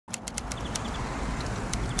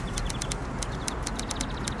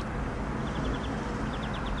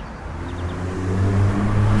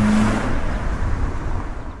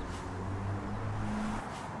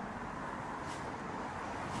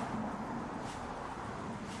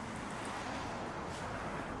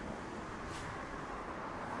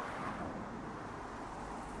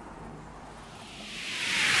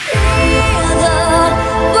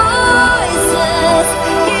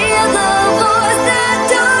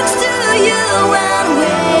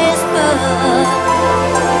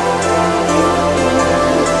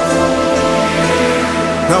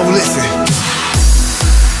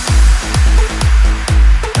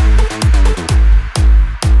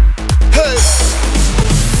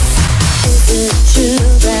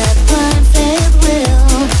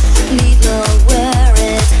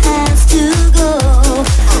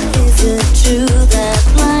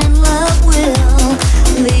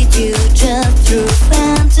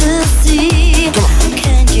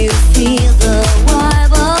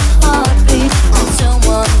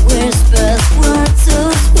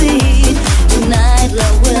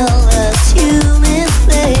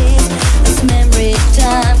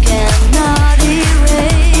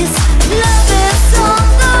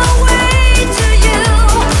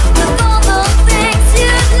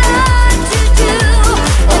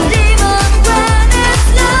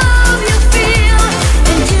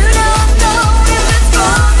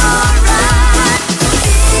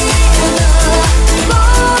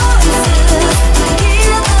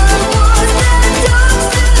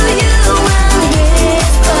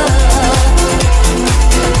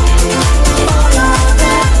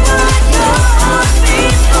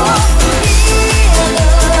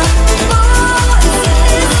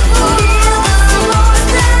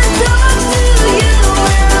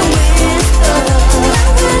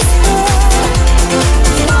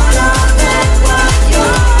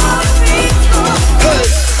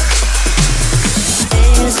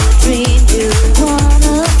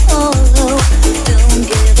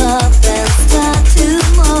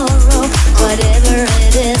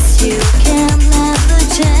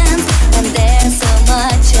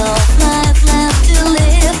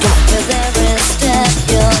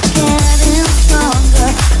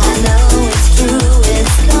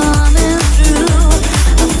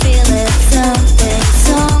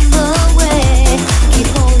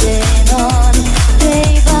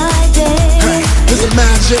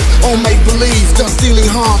magic or make believe. Does stealing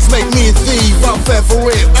hearts make me a thief? I fell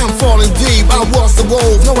for it, I'm falling deep. I was the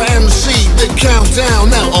wolf, now I am the sheep. The countdown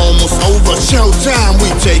now almost over. Showtime, we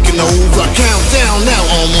taking over. Countdown now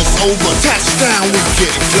almost over. Touchdown, we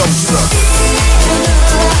getting closer.